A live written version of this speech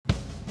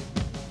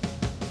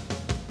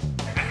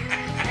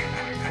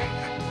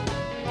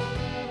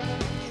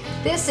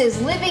This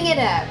is Living It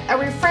Up, a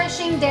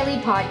refreshing daily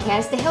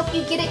podcast to help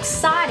you get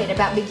excited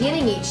about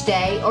beginning each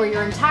day or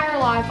your entire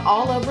life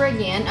all over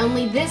again,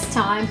 only this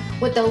time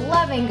with the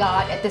loving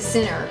God at the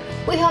center.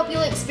 We hope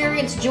you'll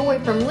experience joy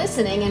from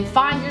listening and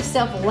find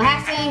yourself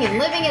laughing and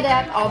living it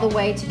up all the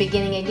way to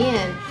beginning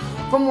again.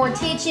 For more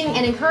teaching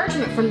and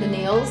encouragement from the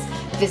Neils,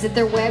 visit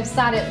their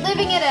website at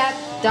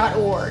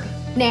livingitup.org.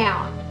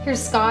 Now,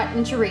 here's Scott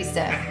and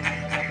Teresa.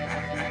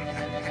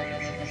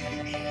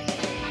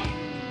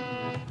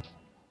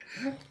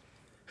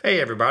 Hey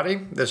everybody,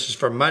 this is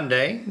for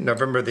Monday,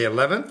 November the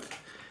 11th,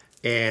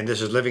 and this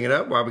is Living It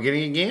Up while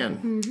beginning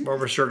again. Well,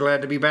 we're sure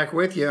glad to be back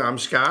with you. I'm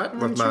Scott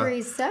with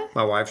Teresa.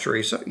 my wife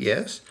Teresa,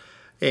 yes.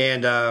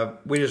 And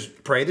we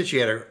just pray that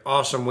you had an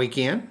awesome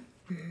weekend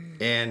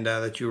and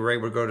that you were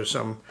able to go to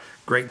some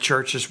great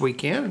church this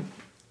weekend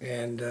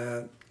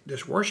and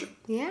just worship.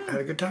 Yeah.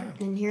 Had a good time.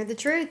 And hear the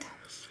truth.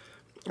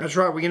 That's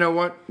right. Well, you know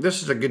what?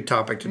 This is a good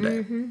topic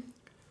today.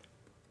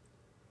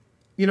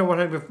 You know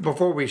what?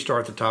 Before we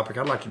start the topic,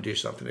 I'd like to do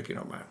something, if you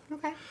don't mind.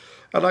 Okay.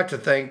 I'd like to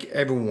thank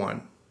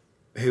everyone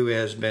who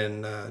has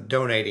been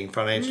donating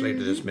financially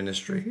to this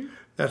ministry.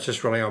 That's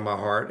just really on my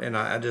heart, and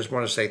I just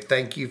want to say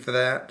thank you for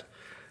that.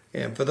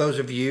 And for those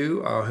of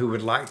you who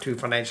would like to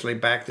financially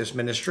back this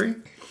ministry,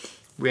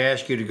 we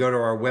ask you to go to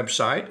our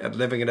website at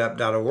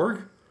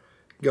livingitup.org,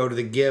 go to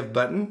the Give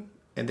button,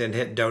 and then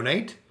hit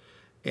Donate,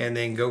 and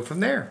then go from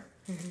there.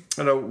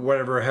 I know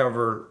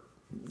however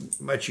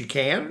much you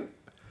can.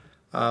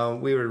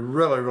 We would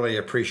really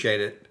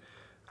appreciate it.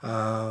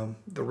 The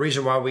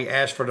reason why we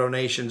ask for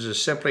donations is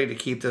simply to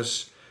keep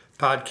this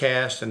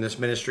podcast and this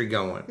ministry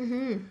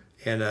going.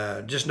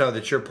 And just know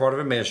that you're part of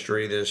a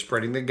ministry that is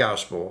spreading the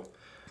gospel,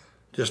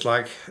 just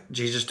like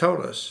Jesus told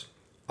us,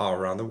 all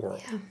around the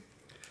world. Yeah.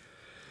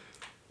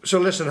 So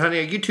listen, honey,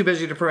 are you too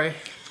busy to pray?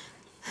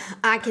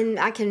 I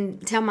can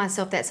tell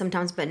myself that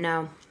sometimes, but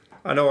no.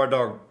 I know our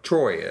dog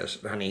Troy is,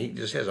 honey. He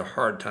just has a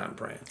hard time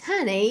praying.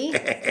 Honey.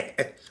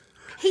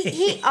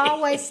 He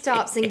always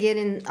stops and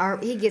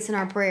he gets in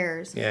our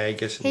prayers. Yeah, he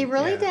gets. He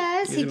really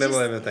does. He's in the middle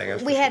of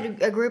everything. We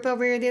had a group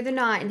over here the other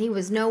night, and he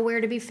was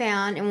nowhere to be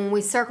found. And when we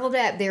circled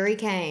up, there he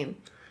came.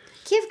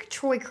 Give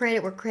Troy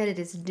credit where credit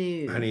is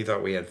due. Honey, he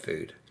thought we had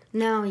food.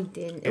 No, he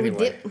didn't. Anyway.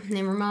 We did.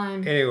 Never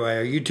mind. Anyway,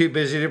 are you too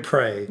busy to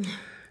pray?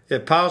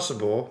 If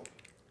possible,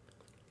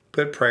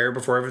 put prayer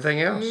before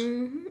everything else.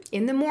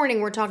 In the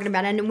morning, we're talking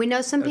about it, and we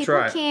know some That's people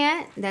right.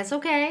 can't. That's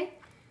okay.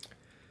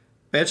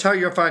 That's how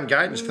you'll find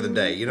guidance for the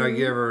day. You know,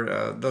 you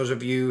ever, those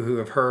of you who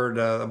have heard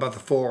about the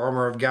full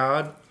armor of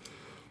God,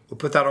 will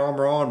put that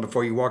armor on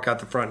before you walk out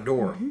the front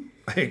door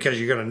because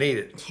you're going to need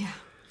it. Yeah.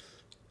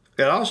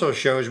 It also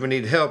shows we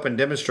need help and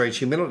demonstrates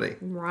humility.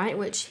 Right,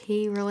 which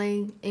he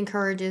really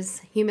encourages.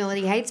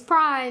 Humility hates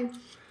pride.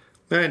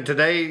 And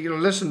today,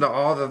 listen to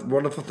all the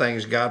wonderful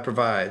things God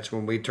provides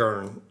when we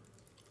turn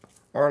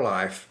our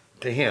life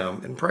to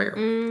Him in prayer.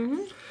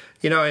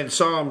 You know, in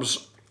Psalm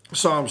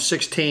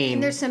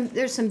 16. And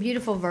there's some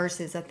beautiful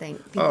verses, I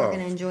think. People are going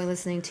to enjoy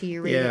listening to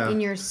you read it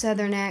in your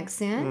southern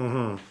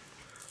accent.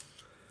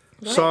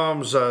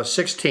 Psalms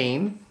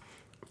 16,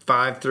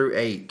 5 through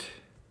 8.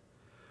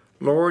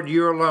 Lord,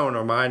 you alone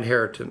are my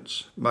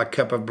inheritance, my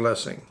cup of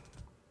blessing.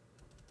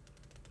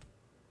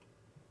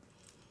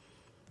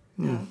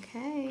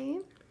 Okay.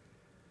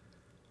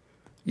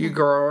 You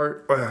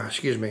guard,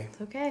 excuse me.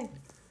 It's okay.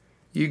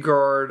 You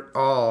guard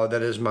all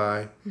that is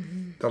mine.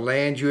 The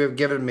land you have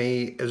given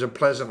me is a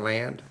pleasant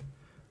land.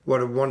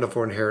 What a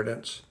wonderful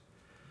inheritance.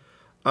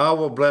 I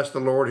will bless the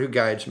Lord who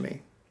guides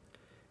me.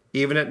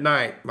 Even at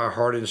night, my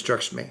heart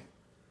instructs me.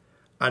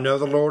 I know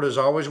the Lord is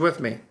always with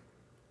me.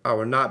 I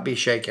will not be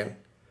shaken,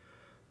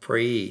 for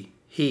He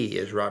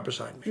is right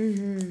beside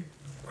me.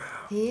 Wow.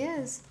 He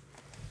is.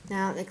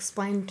 Now,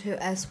 explain to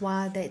us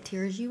why that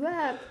tears you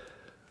up.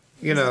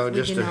 You know,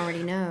 We didn't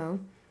already know.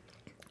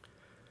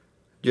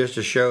 Just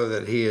to show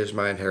that He is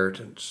my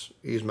inheritance.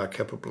 He's my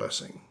cup of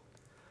blessing.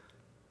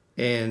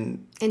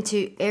 And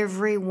to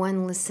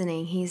everyone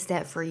listening, He's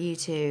that for you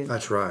too.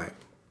 that's right.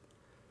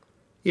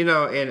 You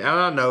know, and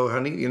I know,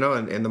 honey,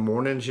 in the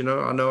mornings, I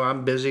know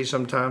I'm busy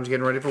sometimes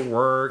getting ready for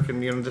work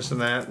and, this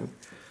and that.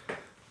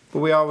 But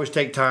we always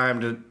take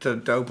time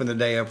to open the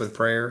day up with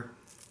prayer,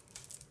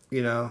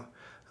 and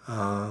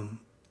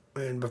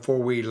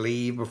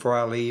before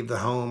I leave the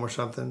home or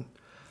something.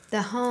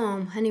 The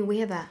home, honey, we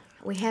have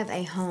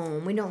a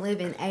home. We don't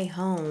live in a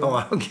home.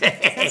 Oh,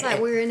 okay. Sounds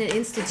like we're in an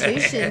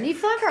institution. You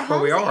feel like our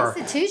home's we an are.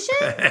 institution?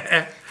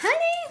 Honey?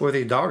 With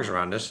these dogs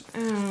around us.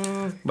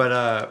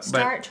 But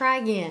Try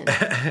again.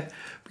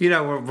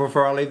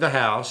 Before I leave the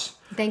house,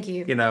 Thank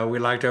you. we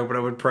like to open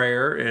up with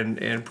prayer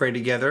and pray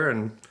together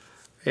and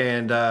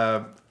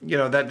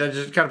that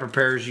just kind of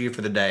prepares you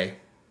for the day.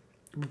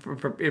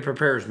 It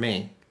prepares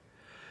me.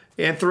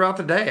 And throughout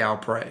the day, I'll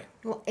pray.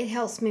 Well, it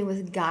helps me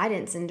with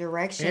guidance and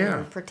direction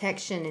and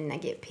protection, and I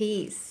get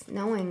peace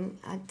knowing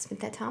I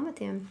spent that time with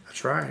Him.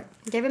 That's right.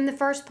 Gave Him the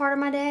first part of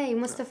my day, and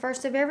what's the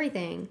first of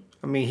everything?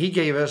 I mean, He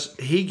gave us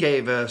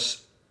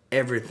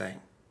everything.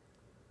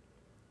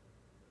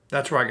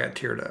 That's why I got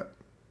teared up.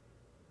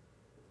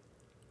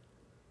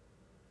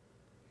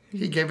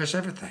 He gave us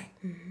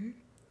everything.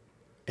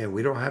 And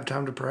we don't have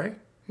time to pray?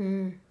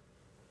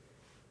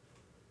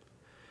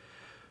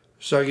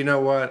 So you know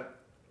what?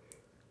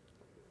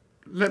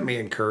 Let me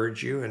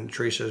encourage you, and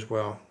Teresa as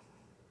well.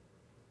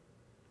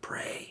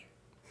 Pray.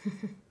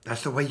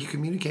 That's the way you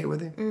communicate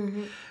with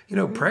him. You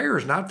know, prayer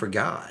is not for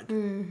God.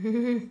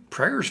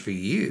 Prayer is for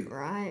you.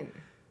 Right.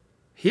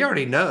 He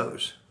already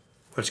knows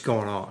what's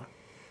going on.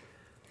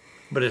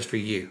 But it's for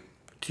you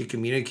to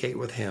communicate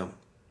with him,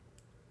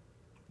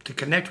 to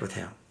connect with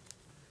him,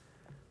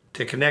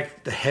 to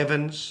connect the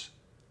heavens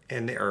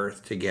and the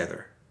earth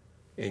together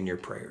in your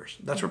prayers.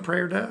 That's what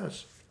prayer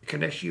does. It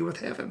connects you with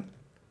heaven.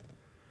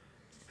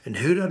 And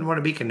who doesn't want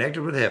to be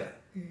connected with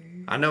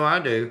heaven? I know I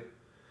do.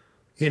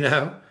 You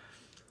know?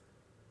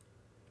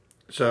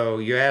 So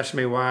you ask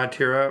me why I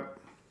tear up?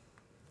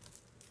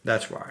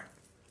 That's why.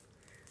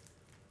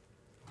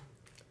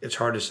 It's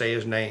hard to say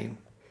his name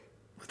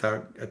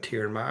without a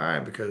tear in my eye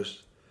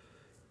because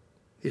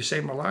he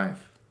saved my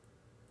life.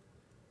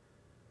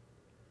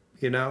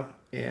 You know?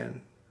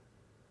 And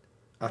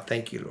I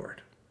thank you,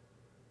 Lord.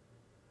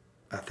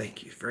 I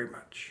thank you very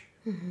much.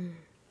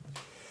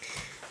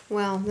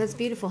 Well, that's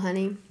beautiful,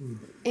 honey.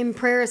 And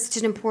prayer is such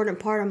an important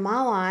part of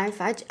my life.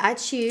 I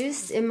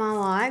choose in my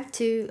life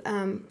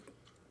to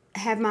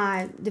have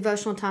my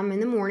devotional time in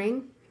the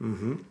morning.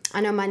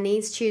 I know my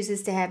niece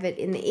chooses to have it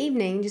in the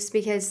evening just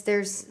because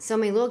there's so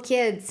many little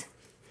kids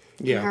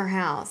in her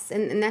house.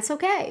 And that's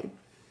okay.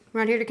 I'm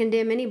not here to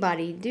condemn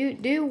anybody.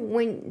 Do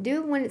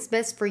when it's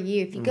best for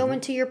you. If you go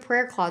into your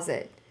prayer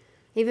closet,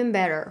 even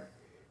better,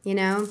 you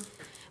know.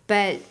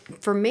 But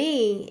for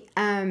me,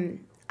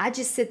 I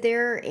just sit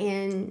there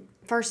and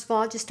first of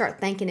all, I just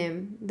start thanking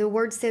him. The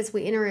word says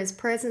we enter his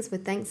presence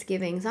with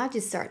thanksgiving. So I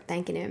just start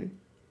thanking him.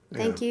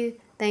 Thank you,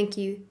 thank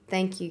you,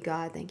 thank you,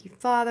 God. Thank you,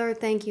 Father.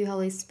 Thank you,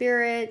 Holy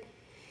Spirit.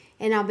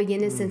 And I'll begin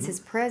to sense his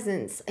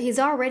presence. He's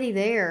already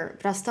there,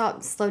 but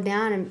I'll slow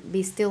down and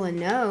be still and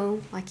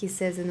know, like he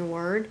says in the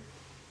word.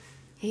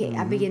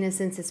 I begin to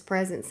sense his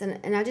presence.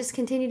 And I just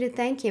continue to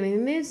thank him. And he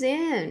moves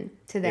in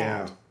to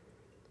that. Yeah.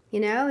 You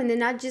know, and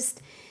then I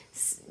just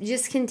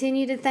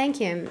continue to thank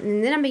him.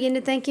 And then I begin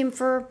to thank him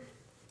for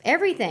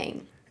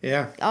everything.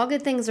 Yeah. All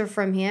good things are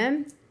from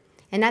him.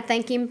 And I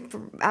thank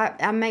him.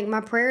 I make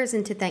my prayers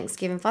into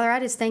Thanksgiving. Father, I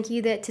just thank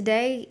you that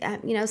today,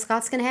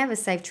 Scott's going to have a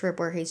safe trip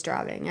where he's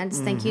driving. I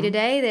just thank you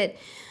today that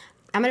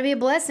I'm going to be a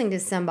blessing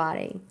to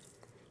somebody.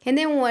 And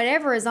then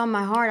whatever is on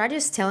my heart, I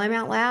just tell him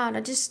out loud.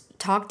 I just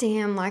talk to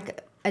him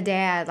like a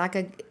dad,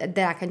 that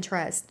I can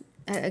trust,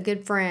 a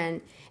good friend,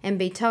 and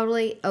be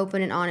totally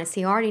open and honest.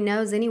 He already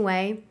knows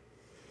anyway.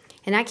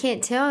 And I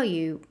can't tell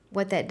you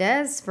what that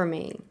does for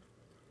me.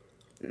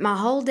 My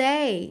whole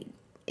day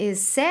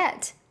is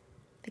set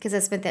because I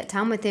spent that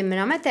time with him. And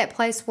I'm at that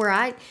place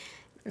where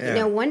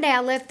one day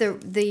I left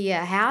the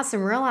house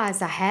and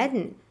realized I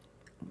hadn't.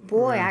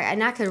 Boy,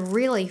 and I could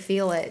really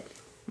feel it.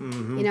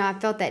 I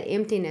felt that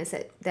emptiness,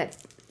 that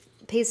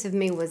piece of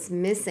me was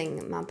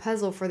missing. My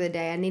puzzle for the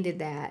day, I needed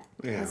that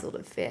puzzle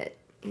to fit.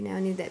 I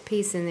need that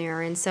piece in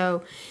there. And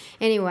so,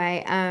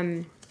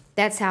 anyway,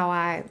 that's how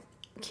I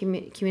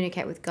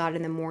communicate with God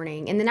in the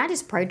morning. And then I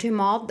just pray to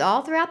him all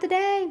throughout the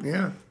day.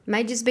 Yeah.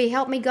 May just be,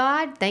 help me,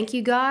 God. Thank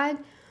you, God.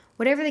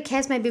 Whatever the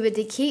case may be, but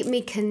to keep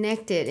me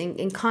connected and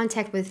in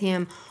contact with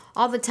him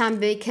all the time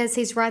because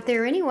he's right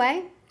there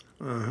anyway.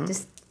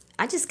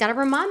 I just got to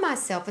remind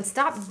myself and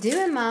stop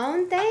doing my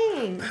own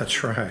thing.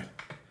 That's right.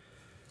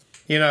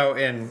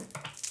 And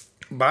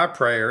by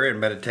prayer and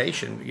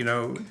meditation,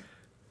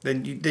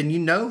 then you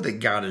know that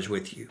God is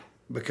with you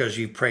because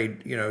you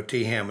prayed,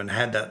 to him and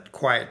had that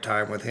quiet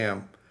time with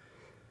him.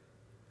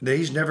 That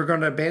he's never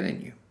going to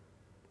abandon you.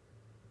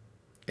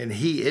 And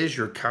he is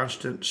your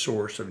constant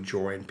source of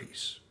joy and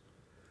peace.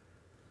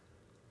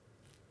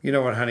 You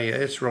know what, honey?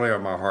 It's really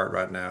on my heart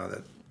right now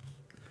that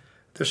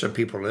there's some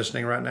people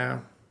listening right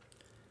now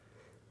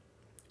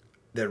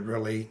that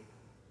really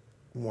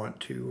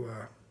want to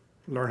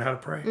learn how to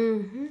pray.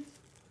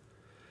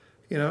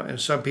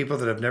 And some people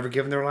that have never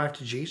given their life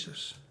to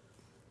Jesus.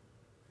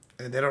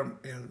 And they don't,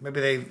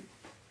 maybe they've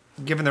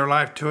given their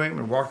life to him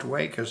and walked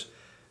away because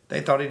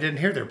they thought he didn't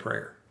hear their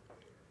prayer.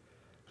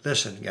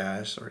 Listen,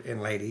 guys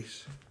and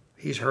ladies,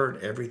 he's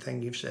heard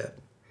everything you've said.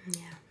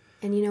 Yeah.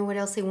 And you know what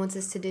else he wants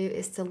us to do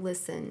is to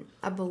listen.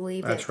 I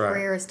believe That's that right.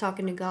 prayer is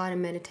talking to God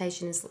and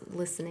meditation is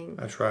listening.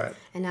 That's right.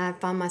 And I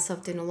find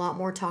myself doing a lot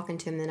more talking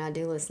to him than I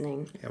do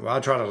listening. Yeah, well,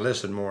 I try to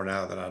listen more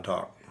now than I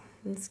talk.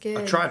 That's good.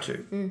 I try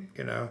to,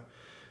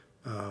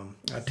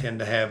 I tend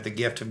to have the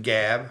gift of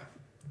gab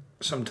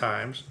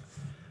sometimes,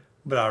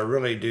 but I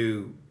really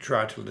do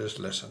try to just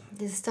listen.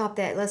 Just stop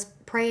that. Let's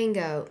pray and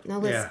go. No,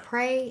 let's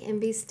pray and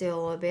be still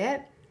a little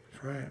bit.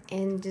 That's right.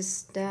 And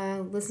just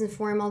listen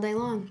for him all day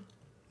long.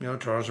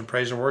 Turn on some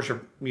praise and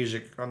worship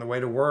music on the way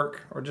to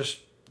work, or just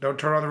don't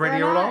turn on the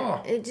radio at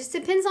all. It just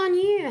depends on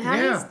you, how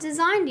he's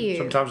designed you.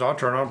 Sometimes I'll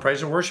turn on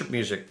praise and worship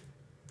music,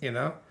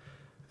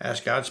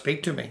 ask God,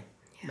 speak to me.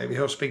 Yeah. Maybe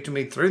he'll speak to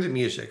me through the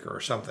music or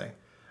something.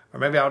 Or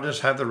maybe I'll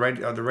just have the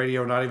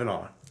radio not even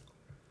on.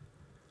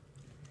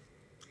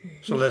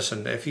 So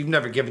listen, if you've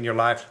never given your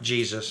life to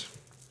Jesus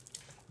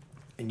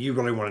and you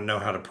really want to know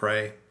how to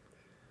pray,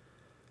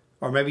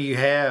 or maybe you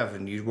have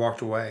and you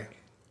walked away,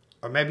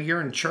 or maybe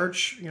you're in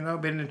church,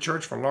 been in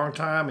church for a long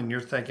time and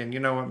you're thinking, you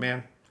know what,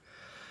 man,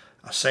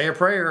 I say a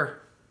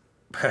prayer,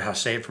 but I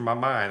say it from my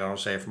mind. I don't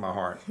say it from my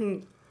heart.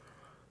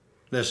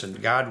 Listen,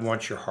 God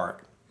wants your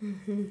heart.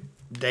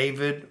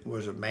 David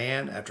was a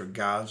man after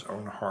God's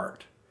own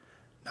heart,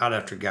 not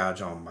after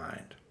God's own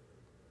mind.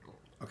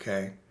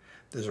 Okay?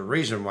 There's a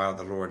reason why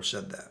the Lord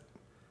said that.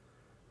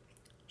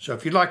 So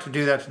if you'd like to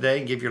do that today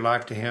and give your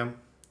life to Him,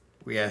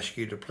 we ask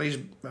you to please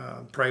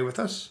pray with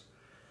us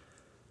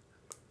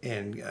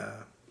and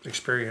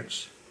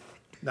experience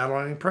not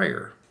only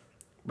prayer,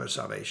 but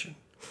salvation.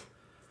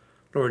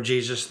 Lord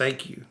Jesus,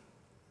 thank you.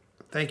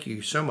 Thank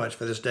you so much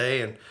for this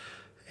day.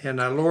 And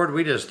Lord,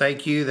 we just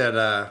thank you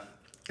that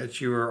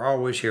you are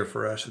always here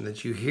for us and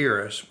that you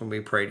hear us when we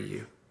pray to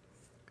you.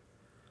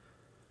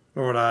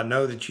 Lord, I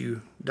know that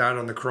you died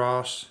on the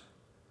cross,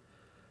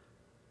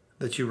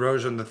 that you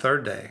rose on the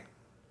third day.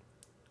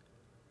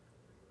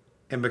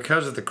 And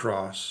because of the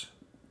cross,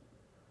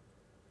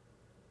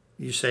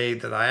 you say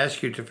that I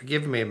ask you to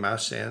forgive me of my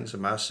sins,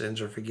 and my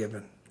sins are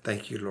forgiven.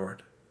 Thank you,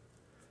 Lord.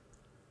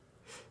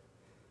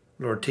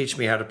 Lord, teach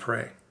me how to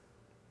pray.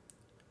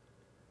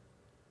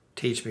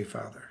 Teach me,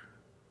 Father.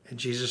 In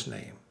Jesus'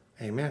 name,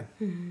 amen.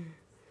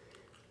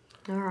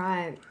 All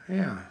right.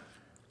 Yeah.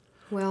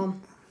 Well,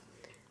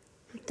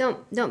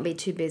 don't be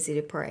too busy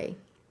to pray.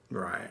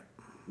 Right.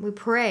 We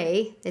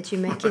pray that you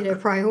make it a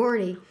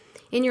priority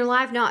in your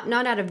life, not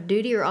out of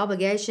duty or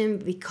obligation,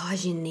 but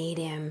because you need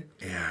Him.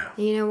 Yeah.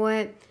 And you know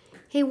what?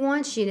 He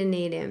wants you to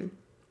need Him.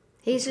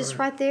 He's just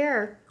right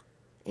there.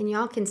 And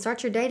y'all can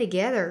start your day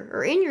together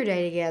or end your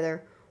day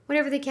together.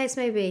 Whatever the case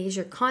may be, He's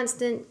your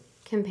constant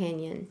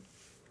companion.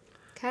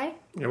 Okay?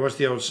 Yeah, what's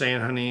the old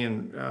saying, honey?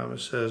 And it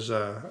says,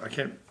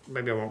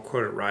 maybe I won't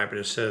quote it right, but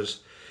it says,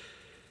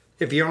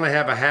 if you only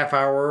have a half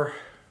hour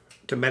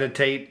to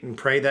meditate and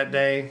pray that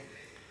day,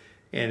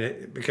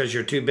 because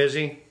you're too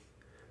busy,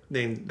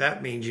 then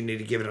that means you need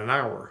to give it an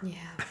hour.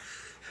 Yeah.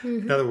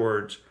 In other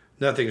words,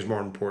 nothing's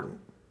more important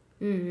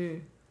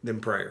than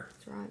prayer.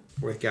 That's right.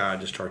 With God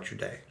to start your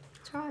day.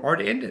 That's right. Or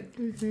to end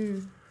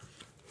it.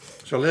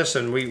 So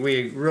listen,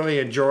 we really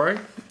enjoy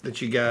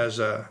that you guys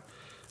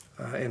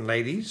and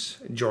ladies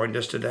joined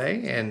us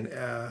today. And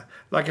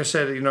like I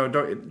said,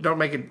 don't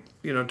make it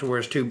to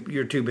where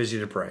you're too busy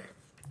to pray.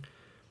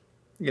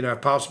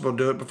 If possible,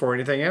 do it before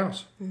anything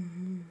else.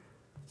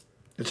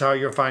 It's how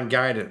you'll find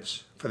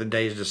guidance for the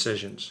day's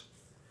decisions.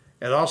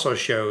 It also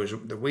shows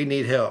that we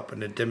need help,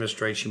 and it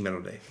demonstrates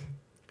humility.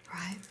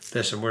 Right.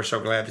 Listen, we're so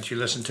glad that you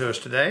listened to us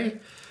today.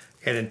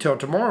 And until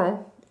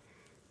tomorrow,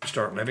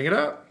 start living it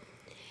up.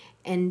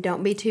 And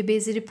don't be too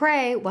busy to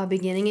pray while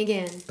beginning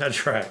again.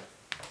 That's right.